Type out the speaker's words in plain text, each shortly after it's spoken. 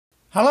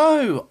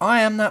Hello, I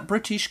am that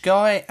British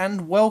guy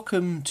and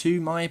welcome to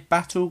my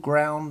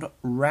Battleground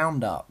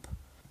Roundup.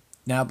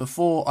 Now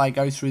before I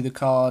go through the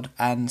card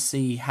and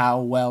see how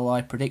well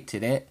I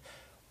predicted it,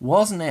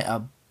 wasn't it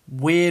a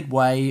weird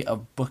way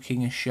of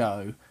booking a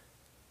show?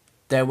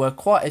 There were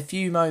quite a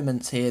few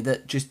moments here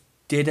that just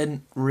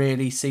didn't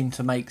really seem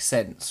to make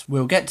sense.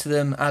 We'll get to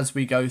them as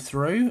we go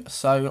through,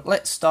 so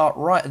let's start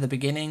right at the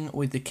beginning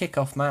with the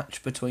kickoff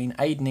match between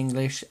Aiden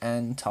English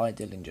and Ty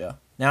Dillinger.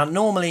 Now,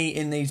 normally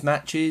in these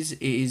matches,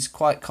 it is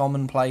quite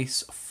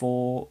commonplace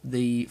for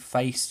the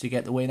face to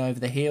get the win over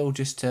the heel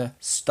just to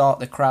start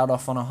the crowd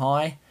off on a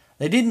high.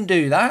 They didn't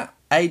do that.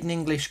 Aiden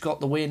English got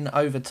the win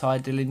over Ty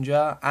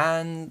Dillinger,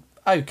 and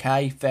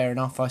okay, fair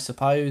enough, I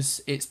suppose.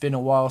 It's been a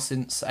while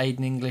since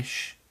Aiden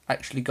English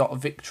actually got a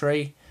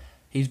victory.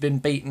 He's been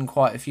beaten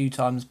quite a few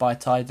times by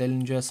Ty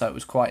Dillinger, so it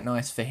was quite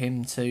nice for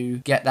him to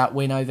get that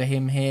win over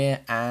him here,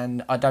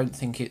 and I don't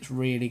think it's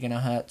really going to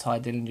hurt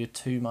Ty Dillinger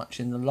too much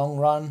in the long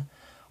run.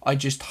 I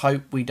just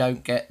hope we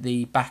don't get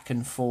the back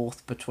and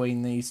forth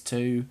between these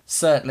two,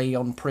 certainly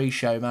on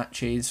pre-show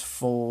matches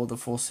for the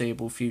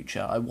foreseeable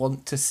future. I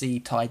want to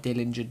see Ty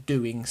Dillinger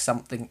doing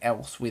something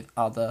else with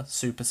other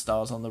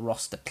superstars on the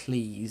roster,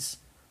 please.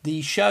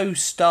 The show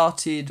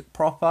started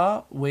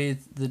proper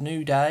with the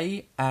New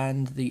Day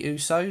and the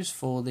Usos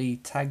for the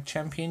Tag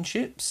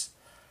Championships,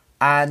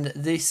 and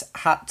this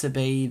had to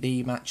be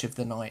the match of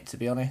the night, to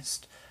be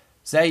honest.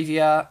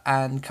 Xavier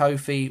and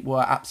Kofi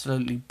were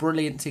absolutely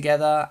brilliant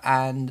together,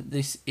 and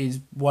this is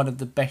one of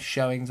the best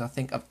showings I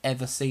think I've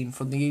ever seen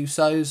from the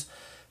Usos.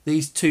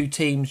 These two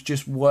teams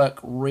just work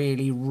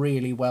really,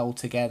 really well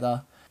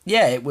together.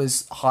 Yeah, it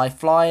was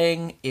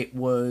high-flying, it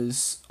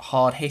was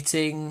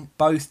hard-hitting.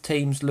 Both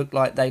teams looked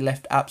like they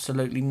left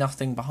absolutely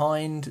nothing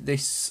behind.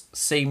 This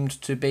seemed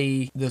to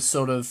be the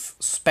sort of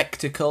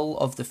spectacle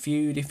of the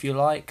feud, if you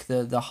like,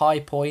 the high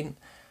point.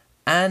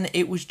 And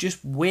it was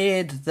just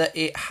weird that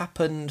it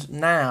happened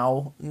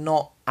now,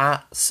 not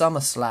at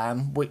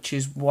SummerSlam, which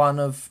is one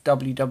of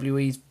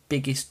WWE's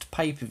biggest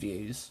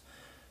pay-per-views.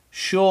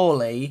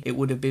 Surely it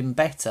would have been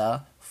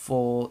better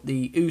for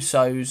the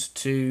Usos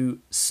to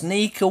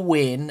sneak a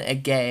win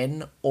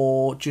again,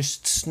 or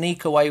just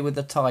sneak away with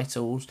the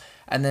titles,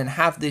 and then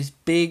have this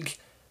big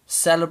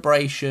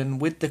celebration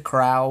with the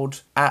crowd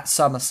at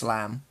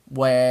SummerSlam,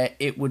 where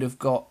it would have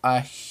got a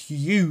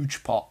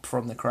huge pop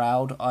from the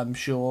crowd, I'm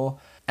sure,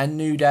 and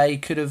New Day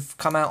could have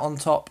come out on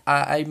top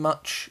at a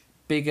much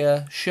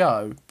bigger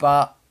show.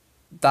 But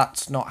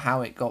that's not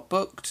how it got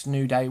booked.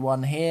 New Day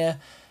won here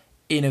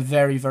in a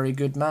very, very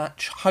good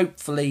match.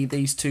 Hopefully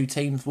these two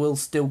teams will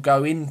still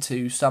go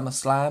into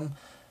SummerSlam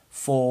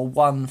for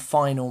one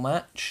final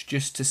match,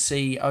 just to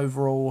see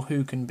overall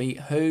who can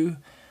beat who.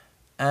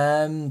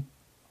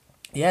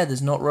 Yeah,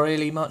 there's not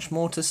really much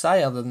more to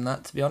say other than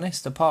that, to be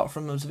honest, apart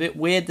from it was a bit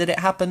weird that it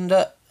happened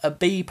at a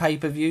B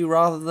pay-per-view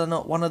rather than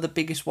at one of the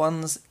biggest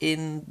ones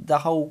in the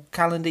whole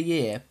calendar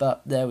year,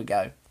 but there we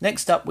go.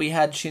 Next up we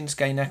had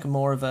Shinsuke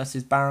Nakamura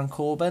versus Baron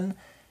Corbin,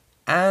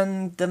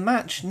 and the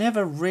match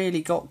never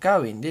really got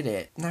going, did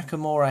it?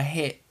 Nakamura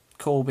hit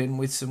Corbin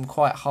with some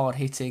quite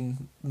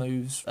hard-hitting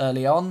moves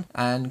early on,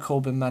 and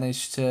Corbin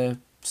managed to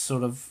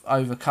sort of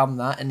overcome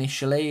that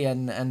initially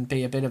and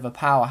be a bit of a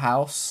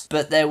powerhouse,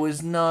 but there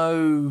was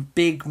no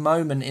big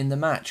moment in the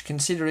match.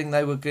 Considering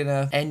they were going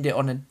to end it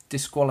on a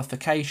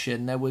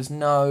disqualification, there was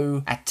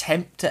no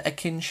attempt at a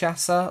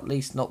Kinshasa, at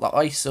least not that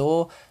I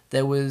saw.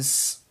 There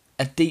was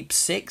a deep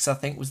six, I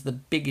think was the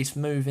biggest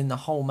move in the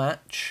whole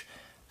match.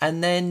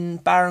 And then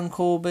Baron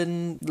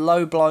Corbin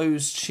low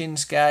blows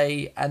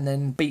Shinsuke and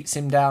then beats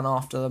him down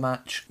after the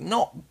match.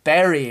 Not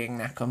burying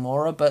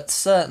Nakamura, but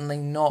certainly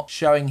not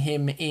showing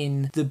him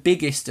in the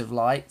biggest of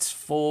lights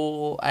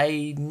for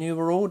a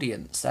newer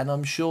audience. And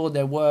I'm sure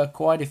there were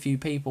quite a few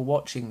people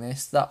watching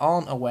this that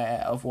aren't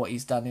aware of what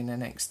he's done in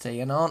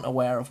NXT and aren't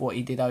aware of what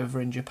he did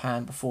over in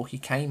Japan before he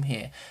came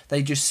here.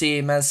 They just see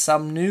him as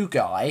some new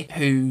guy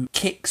who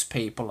kicks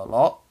people a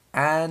lot,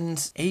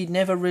 and he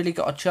never really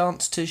got a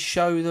chance to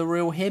show the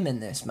real him in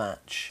this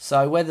match.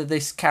 So whether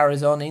this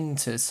carries on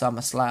into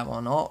SummerSlam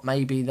or not,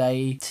 maybe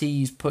they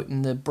tease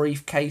putting the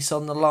briefcase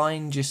on the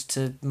line just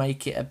to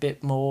make it a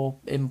bit more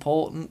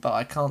important, but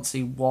I can't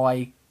see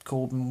why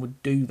Corbin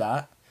would do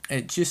that.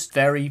 It's just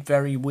very,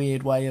 very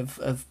weird way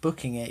of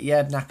booking it.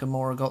 Yeah,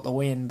 Nakamura got the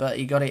win, but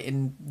he got it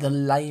in the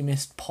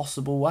lamest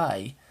possible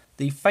way.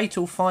 The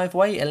Fatal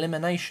 5-Way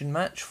elimination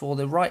match for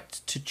the right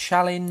to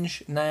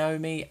challenge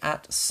Naomi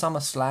at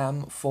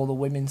SummerSlam for the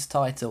women's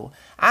title.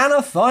 And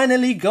I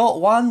finally got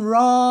one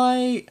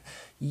right!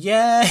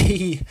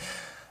 Yay!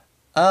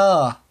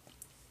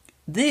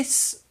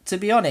 This, to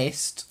be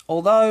honest,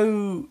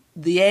 although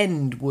the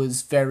end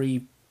was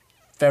very,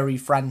 very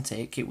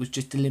frantic, it was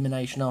just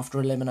elimination after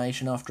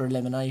elimination after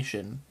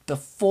elimination,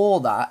 before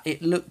that,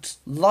 it looked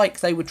like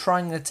they were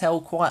trying to tell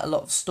quite a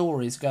lot of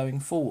stories going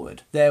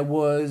forward. There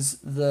was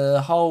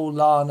the whole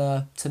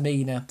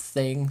Lana-Tamina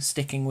thing,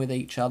 sticking with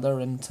each other,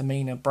 and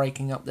Tamina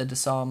breaking up the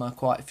disarmer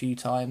quite a few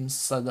times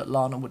so that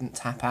Lana wouldn't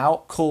tap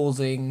out,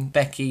 causing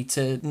Becky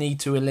to need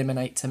to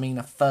eliminate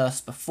Tamina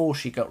first before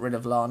she got rid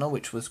of Lana,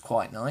 which was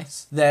quite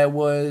nice. There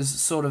was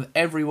sort of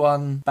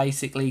everyone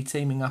basically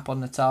teaming up on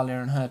Natalya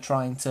and her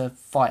trying to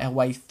fight her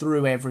way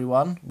through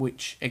everyone,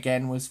 which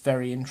again was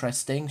very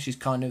interesting. She's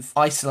kind of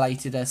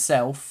isolated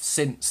herself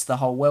since the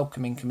whole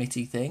welcoming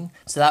committee thing,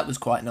 so that was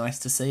quite nice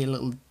to see, a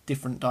little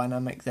different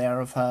dynamic there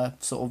of her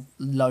sort of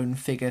lone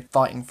figure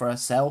fighting for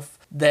herself.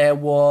 There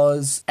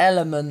was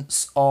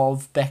elements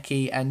of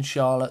Becky and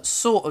Charlotte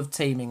sort of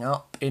teaming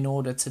up in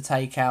order to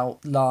take out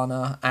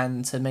Lana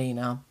and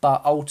Tamina,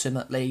 but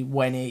ultimately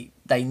when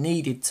they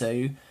needed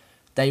to,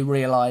 they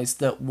realised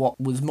that what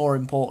was more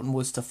important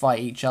was to fight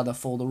each other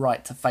for the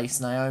right to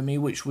face Naomi,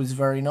 which was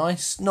very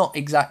nice. Not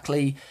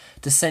exactly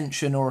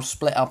dissension or a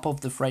split up of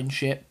the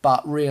friendship,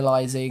 but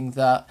realising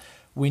that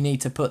we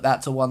need to put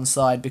that to one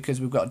side because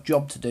we've got a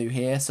job to do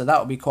here. So that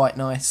would be quite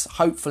nice.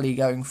 Hopefully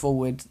going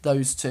forward,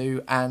 those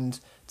two and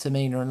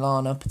Tamina and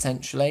Lana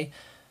potentially.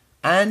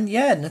 And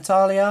yeah,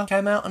 Natalya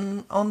came out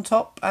on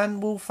top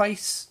and will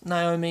face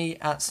Naomi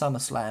at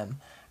SummerSlam.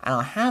 And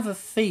I have a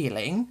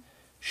feeling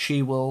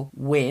she will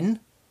win,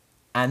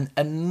 and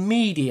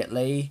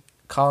immediately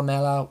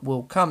Carmella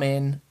will come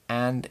in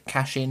and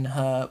cash in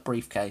her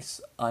briefcase.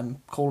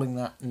 I'm calling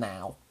that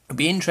now. It'll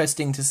be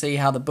interesting to see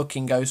how the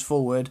booking goes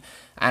forward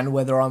and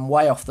whether I'm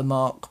way off the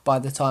mark by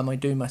the time I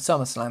do my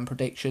SummerSlam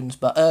predictions,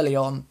 but early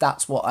on,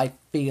 that's what I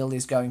feel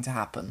is going to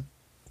happen.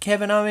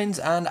 Kevin Owens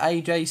and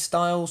AJ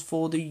Styles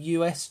for the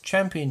US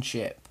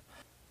Championship.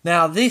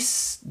 Now,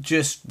 this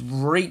just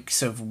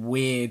reeks of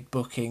weird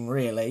booking,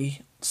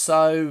 really.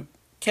 So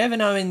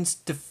Kevin Owens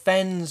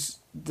defends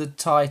the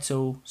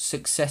title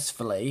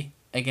successfully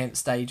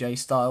against AJ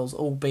Styles,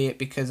 albeit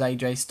because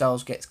AJ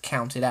Styles gets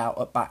counted out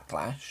at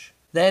Backlash.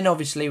 Then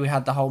obviously we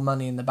had the whole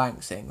Money in the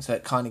Bank thing, so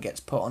it kind of gets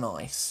put on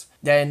ice.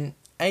 Then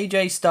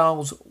AJ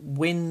Styles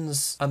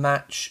wins a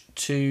match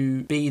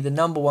to be the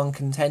 #1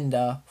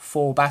 contender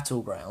for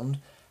Battleground,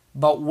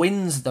 but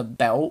wins the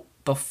belt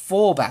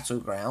before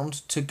Battleground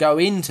to go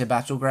into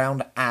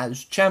Battleground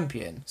as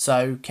champion.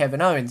 So Kevin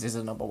Owens is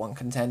a #1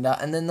 contender,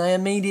 and then they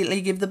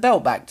immediately give the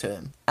belt back to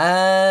him.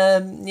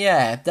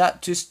 Yeah,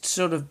 that just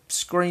sort of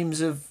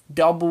screams of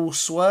double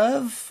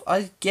swerve,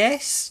 I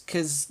guess,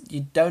 because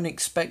you don't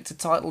expect a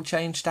title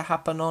change to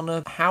happen on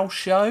a house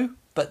show.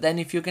 But then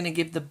if you're going to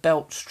give the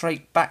belt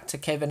straight back to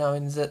Kevin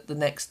Owens at the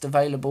next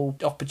available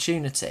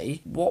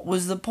opportunity, what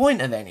was the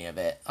point of any of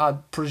it? I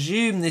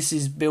presume this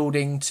is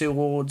building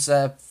towards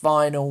a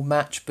final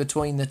match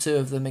between the two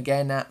of them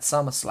again at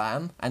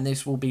SummerSlam, and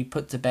this will be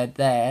put to bed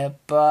there,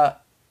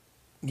 but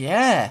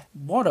yeah,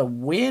 what a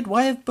weird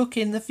way of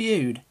booking the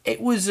feud.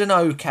 It was an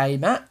okay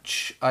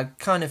match. I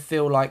kind of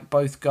feel like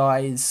both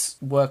guys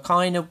were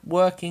kind of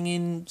working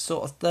in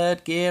sort of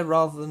third gear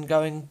rather than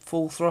going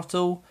full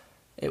throttle.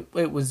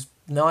 It was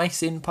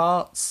nice in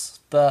parts,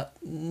 but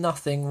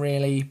nothing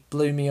really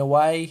blew me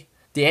away.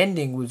 The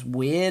ending was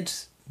weird.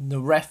 The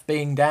ref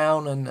being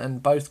down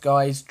and both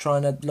guys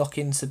trying to lock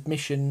in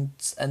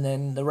submissions, and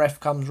then the ref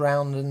comes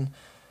round and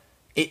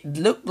it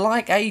looked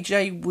like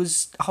AJ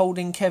was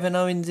holding Kevin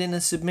Owens in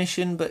a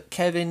submission, but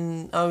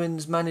Kevin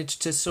Owens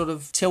managed to sort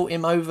of tilt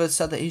him over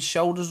so that his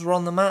shoulders were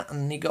on the mat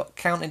and he got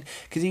counted,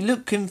 because he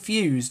looked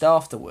confused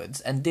afterwards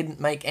and didn't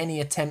make any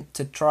attempt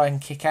to try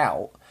and kick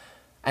out.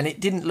 And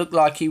it didn't look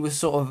like he was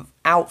sort of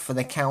out for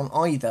the count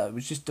either. It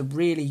was just a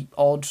really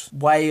odd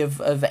way of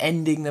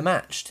ending the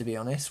match, to be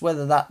honest.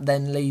 Whether that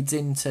then leads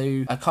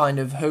into a kind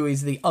of who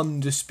is the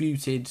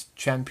undisputed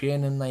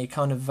champion and they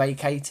kind of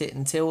vacate it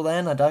until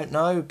then, I don't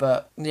know.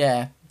 But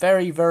yeah,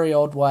 very, very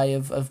odd way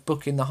of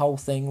booking the whole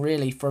thing,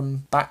 really,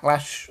 from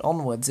Backlash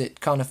onwards.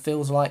 It kind of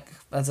feels like,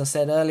 as I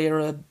said earlier,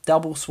 a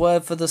double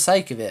swerve for the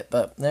sake of it.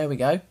 But there we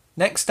go.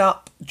 Next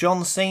up,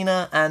 John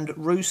Cena and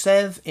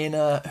Rusev in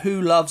a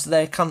Who Loves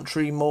Their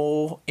Country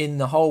More in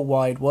the Whole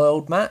Wide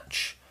World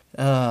match.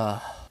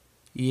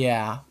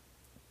 Yeah.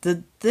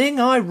 The thing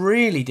I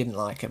really didn't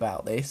like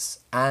about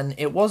this, and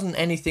it wasn't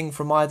anything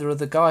from either of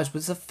the guys,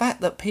 was the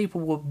fact that people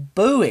were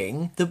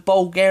booing the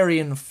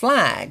Bulgarian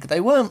flag.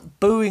 They weren't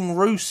booing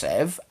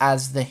Rusev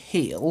as the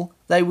heel.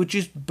 They were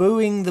just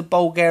booing the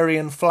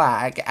Bulgarian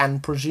flag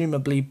and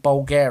presumably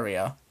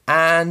Bulgaria.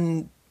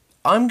 And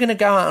I'm going to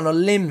go out on a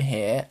limb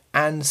here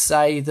and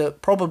say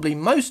that probably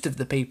most of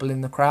the people in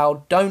the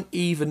crowd don't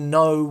even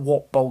know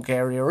what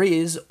Bulgaria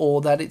is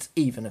or that it's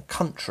even a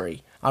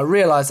country. I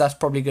realise that's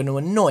probably going to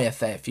annoy a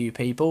fair few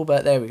people,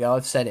 but there we go,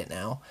 I've said it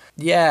now.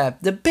 Yeah,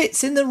 the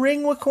bits in the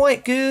ring were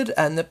quite good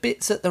and the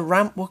bits at the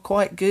ramp were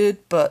quite good,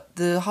 but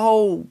the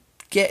whole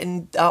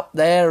getting up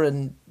there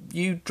and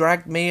you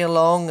dragged me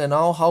along and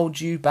I'll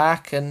hold you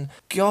back, and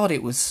God,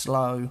 it was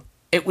slow.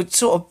 It would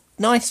sort of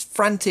nice,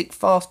 frantic,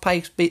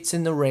 fast-paced bits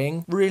in the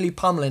ring, really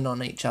pummeling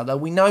on each other.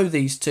 We know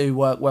these two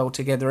work well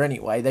together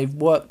anyway. They've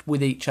worked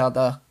with each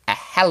other a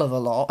hell of a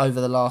lot over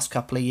the last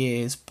couple of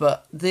years,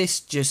 but this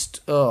just,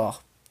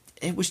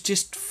 it was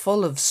just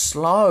full of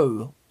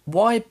slow.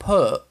 Why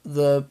put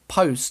the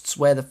posts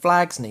where the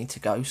flags need to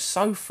go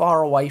so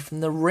far away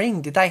from the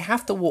ring? Did they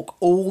have to walk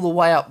all the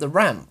way up the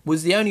ramp?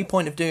 Was the only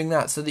point of doing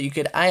that so that you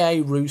could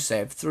AA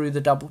Rusev through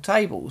the double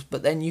tables?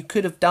 But then you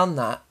could have done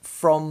that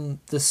from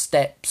the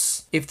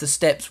steps if the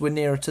steps were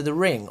nearer to the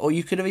ring. Or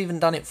you could have even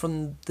done it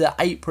from the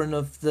apron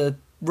of the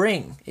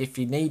ring if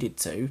you needed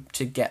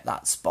to get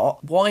that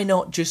spot. Why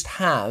not just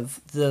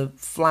have the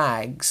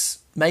flags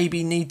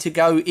maybe need to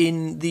go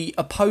in the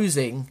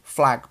opposing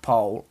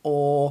flagpole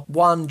or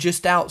one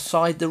just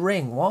outside the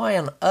ring? Why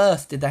on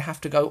earth did they have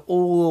to go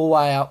all the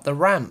way up the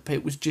ramp?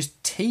 It was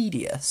just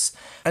tedious.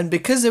 And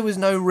because there was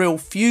no real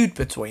feud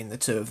between the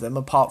two of them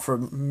apart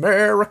from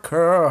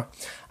America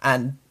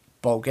and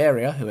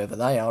Bulgaria, whoever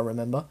they are,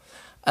 remember,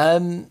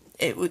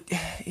 it would,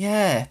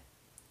 yeah.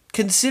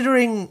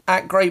 Considering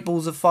at Great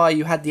Balls of Fire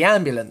you had the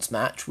ambulance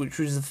match, which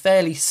was a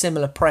fairly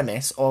similar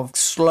premise of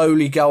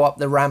slowly go up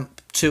the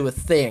ramp to a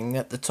thing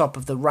at the top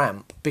of the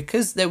ramp,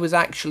 because there was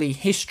actually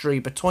history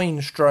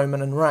between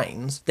Strowman and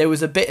Reigns, there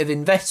was a bit of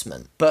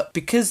investment. But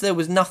because there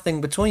was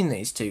nothing between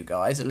these two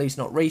guys, at least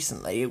not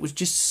recently, it was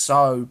just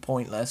so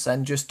pointless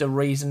and just a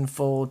reason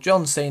for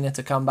John Cena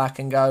to come back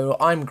and go,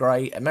 I'm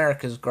great,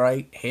 America's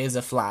great, here's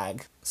a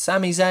flag.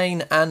 Sami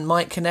Zayn and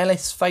Mike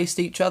Kanellis faced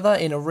each other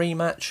in a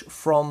rematch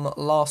from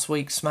last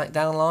week's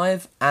SmackDown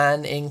Live,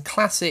 and in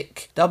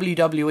classic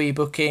WWE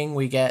booking,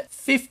 we get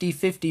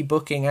 50-50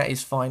 booking at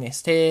its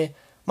finest here.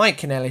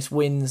 Mike Kanellis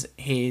wins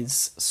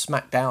his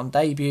SmackDown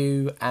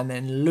debut and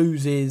then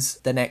loses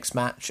the next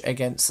match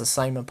against the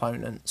same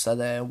opponent, so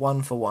they're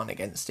 1-for-1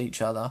 against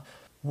each other.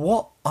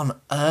 What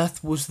on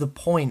earth was the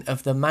point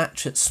of the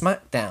match at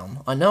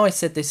SmackDown? I know I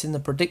said this in the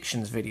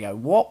predictions video.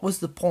 What was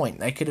the point?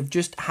 They could have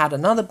just had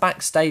another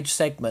backstage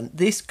segment.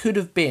 This could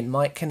have been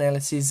Mike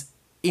Kanellis'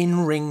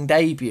 in-ring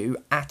debut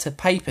at a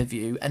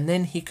pay-per-view, and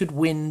then he could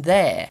win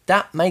there.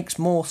 That makes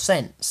more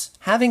sense.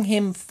 Having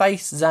him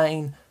face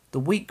Zayn the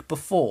week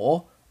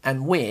before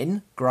and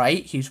win,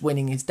 great, he's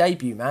winning his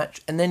debut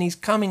match, and then he's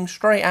coming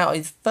straight out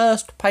his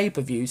first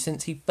pay-per-view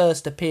since he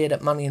first appeared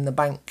at Money in the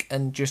Bank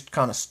and just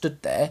kind of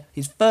stood there,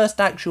 his first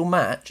actual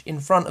match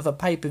in front of a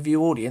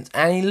pay-per-view audience,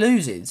 and he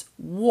loses.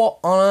 What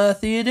on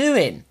earth are you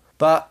doing?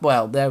 But,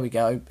 well, there we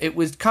go. It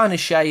was kind of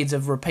shades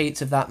of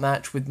repeats of that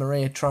match with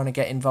Maria trying to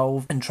get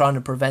involved and trying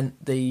to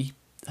prevent the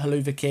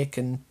Helluva Kick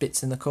and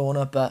bits in the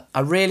corner, but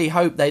I really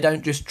hope they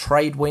don't just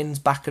trade wins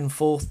back and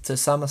forth to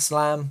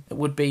SummerSlam. It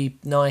would be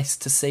nice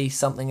to see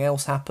something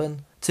else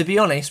happen. To be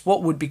honest,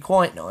 what would be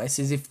quite nice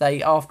is if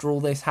they, after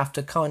all this, have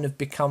to kind of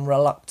become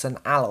reluctant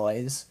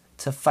allies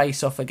to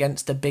face off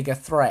against a bigger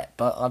threat,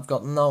 but I've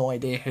got no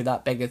idea who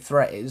that bigger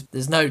threat is.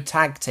 There's no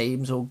tag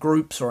teams or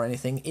groups or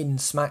anything in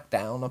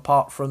SmackDown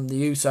apart from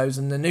the Usos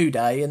and the New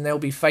Day, and they'll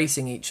be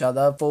facing each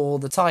other for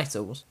the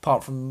titles,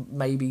 apart from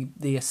maybe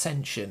the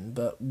Ascension,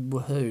 but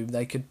woohoo,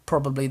 they could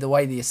probably, the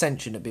way the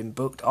Ascension have been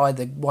booked,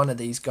 either one of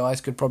these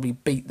guys could probably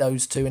beat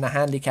those two in a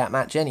handicap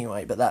match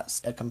anyway, but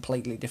that's a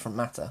completely different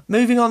matter.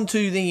 Moving on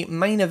to the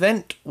main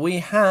event, we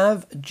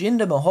have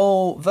Jinder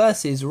Mahal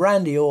versus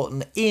Randy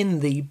Orton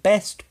in the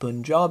best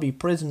Punjabi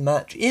prison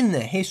match in the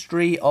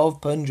history of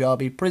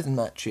Punjabi prison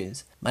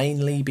matches,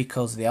 mainly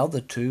because the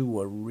other two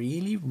were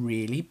really,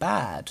 really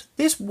bad.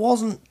 This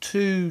wasn't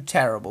too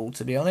terrible,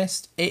 to be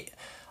honest.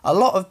 A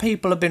lot of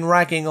people have been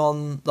ragging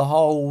on the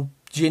whole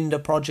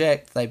Jinder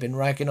project. They've been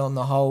ragging on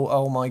the whole,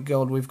 oh my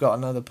god, we've got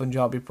another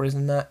Punjabi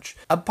prison match.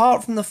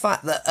 Apart from the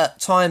fact that at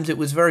times it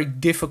was very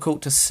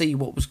difficult to see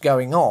what was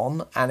going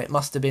on, and it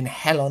must have been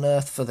hell on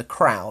earth for the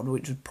crowd,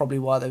 which was probably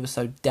why they were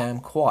so damn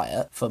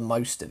quiet for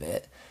most of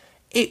it.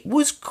 It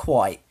was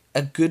quite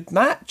a good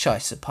match, I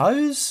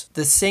suppose.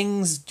 The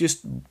Singhs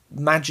just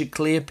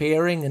magically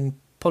appearing and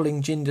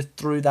pulling Jinder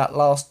through that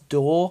last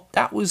door,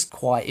 that was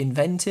quite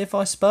inventive,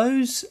 I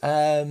suppose.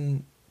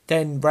 Then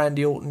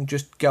Randy Orton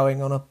just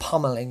going on a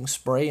pummeling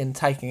spree and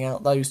taking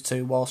out those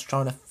two whilst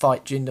trying to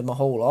fight Jinder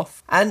Mahal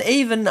off. And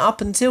even up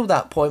until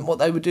that point, what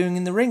they were doing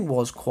in the ring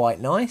was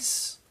quite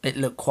nice. It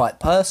looked quite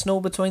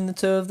personal between the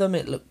two of them.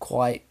 It looked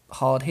quite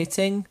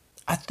hard-hitting.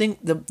 I think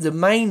the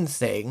main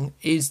thing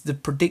is the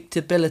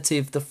predictability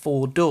of the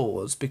 4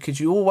 doors, because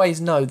you always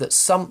know that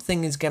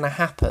something is going to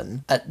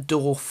happen at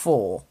door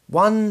 4.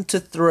 1 to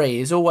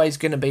 3 is always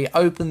going to be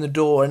open the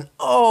door and,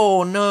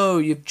 oh no,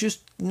 you've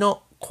just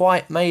not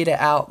quite made it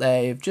out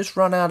there, you've just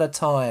run out of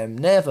time,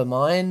 never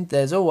mind,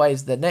 there's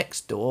always the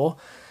next door.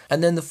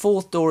 And then the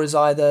 4th door is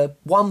either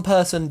one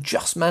person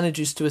just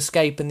manages to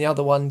escape and the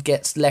other one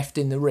gets left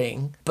in the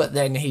ring, but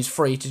then he's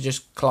free to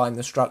just climb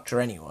the structure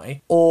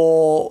anyway.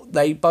 Or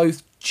they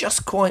both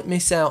just quite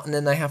miss out and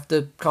then they have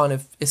to kind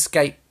of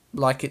escape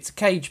like it's a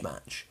cage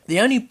match.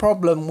 The only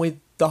problem with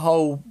the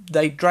whole,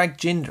 they drag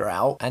Jinder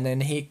out and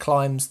then he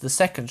climbs the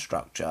second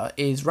structure,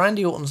 is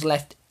Randy Orton's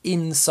left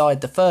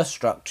inside the first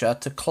structure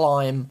to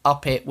climb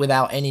up it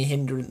without any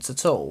hindrance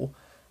at all.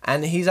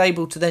 And he's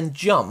able to then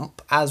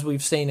jump, as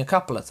we've seen a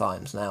couple of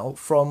times now,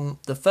 from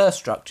the first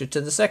structure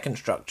to the second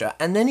structure.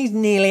 And then he's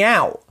nearly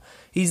out.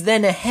 He's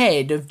then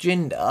ahead of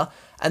Jinder,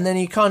 and then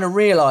he kind of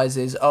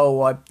realises,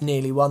 oh, I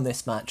nearly won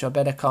this match. I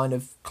better kind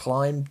of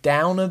climb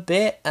down a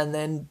bit and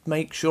then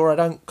make sure I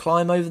don't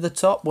climb over the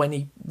top, when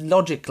he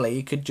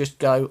logically could just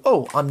go,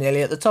 oh, I'm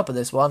nearly at the top of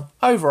this one.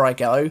 Over I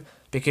go,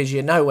 because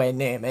you're nowhere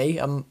near me.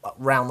 I'm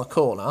round the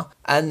corner.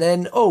 And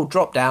then, oh,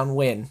 drop down,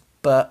 win.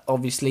 But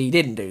obviously he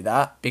didn't do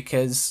that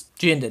because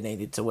Jinder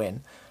needed to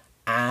win.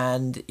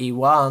 And he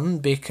won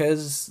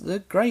because the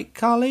Great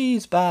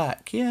Khali's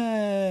back.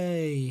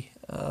 Yay.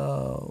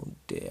 Oh,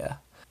 dear.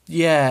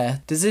 Yeah,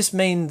 does this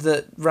mean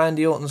that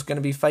Randy Orton's going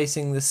to be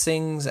facing the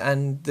Singhs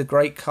and the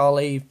Great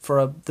Khali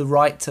for the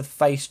right to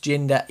face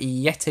Jinder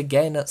yet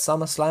again at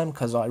SummerSlam?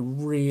 Because I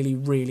really,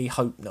 really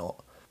hope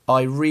not.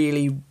 I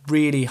really,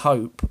 really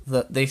hope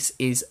that this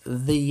is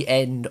the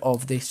end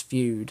of this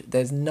feud.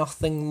 There's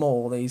nothing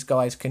more these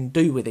guys can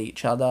do with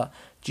each other.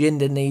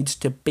 Jinder needs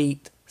to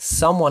beat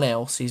someone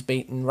else. He's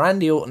beaten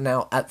Randy Orton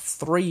now at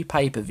 3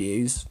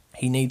 pay-per-views.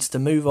 He needs to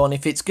move on.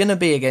 If it's going to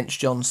be against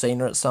John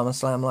Cena at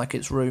SummerSlam like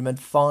it's rumoured,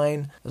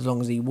 fine, as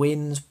long as he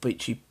wins,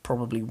 which he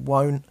probably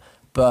won't.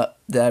 But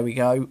there we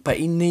go. But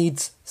he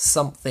needs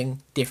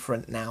something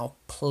different now,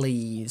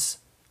 please.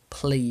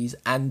 Please.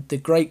 And the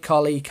Great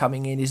Khali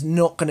coming in is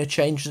not going to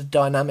change the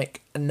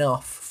dynamic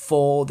enough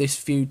for this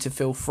feud to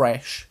feel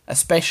fresh,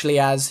 especially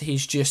as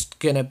he's just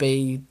going to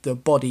be the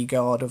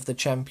bodyguard of the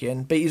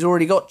champion. But he's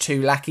already got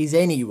 2 lackeys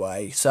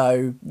anyway,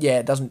 so yeah,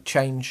 it doesn't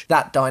change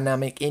that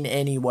dynamic in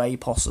any way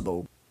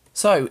possible.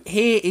 So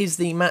here is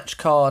the match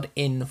card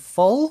in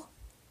full,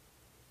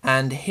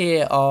 and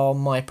here are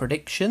my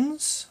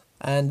predictions.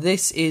 And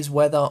this is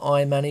whether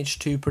I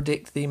managed to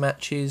predict the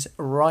matches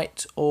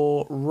right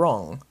or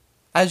wrong.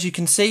 As you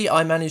can see,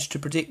 I managed to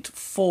predict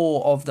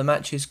 4 of the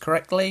matches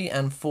correctly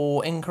and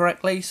 4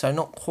 incorrectly, so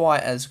not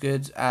quite as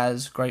good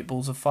as Great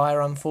Balls of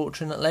Fire,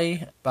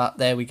 unfortunately. But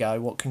there we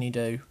go, what can you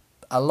do?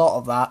 A lot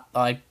of that,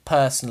 I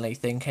personally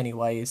think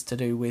anyway, is to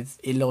do with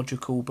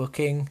illogical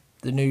booking.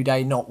 The New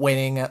Day not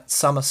winning at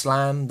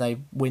SummerSlam, they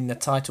win the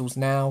titles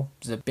now,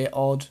 is a bit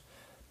odd.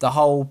 The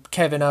whole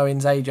Kevin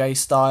Owens, AJ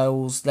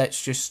Styles,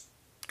 let's just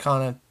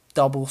kind of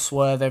double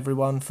swerve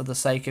everyone for the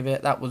sake of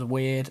it, that was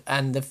weird.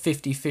 And the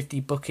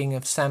 50-50 booking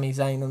of Sami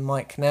Zayn and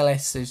Mike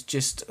Kanellis is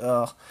just,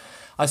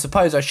 I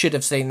suppose I should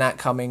have seen that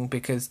coming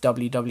because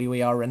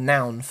WWE are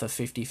renowned for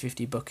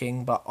 50-50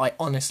 booking, but I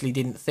honestly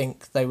didn't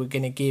think they were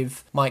going to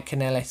give Mike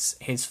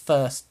Kanellis his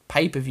first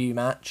pay-per-view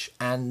match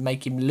and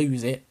make him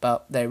lose it,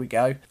 but there we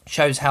go.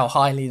 Shows how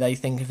highly they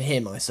think of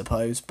him, I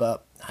suppose,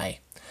 but hey.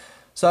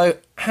 So,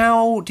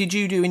 how did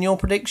you do in your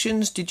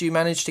predictions? Did you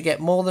manage to get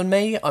more than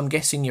me? I'm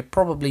guessing you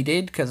probably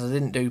did, because I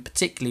didn't do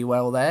particularly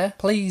well there.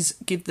 Please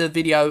give the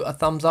video a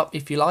thumbs up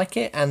if you like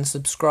it, and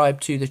subscribe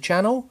to the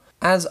channel.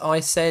 As I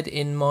said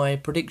in my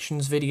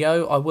predictions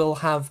video, I will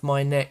have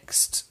my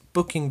next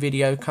booking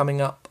video coming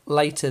up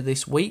later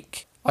this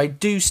week. I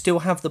do still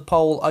have the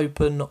poll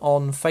open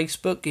on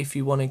Facebook if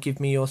you want to give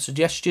me your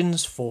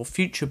suggestions for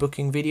future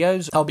booking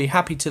videos. I'll be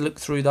happy to look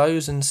through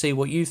those and see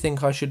what you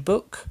think I should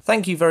book.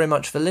 Thank you very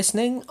much for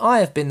listening. I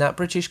have been That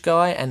British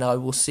Guy, and I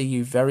will see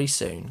you very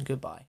soon. Goodbye.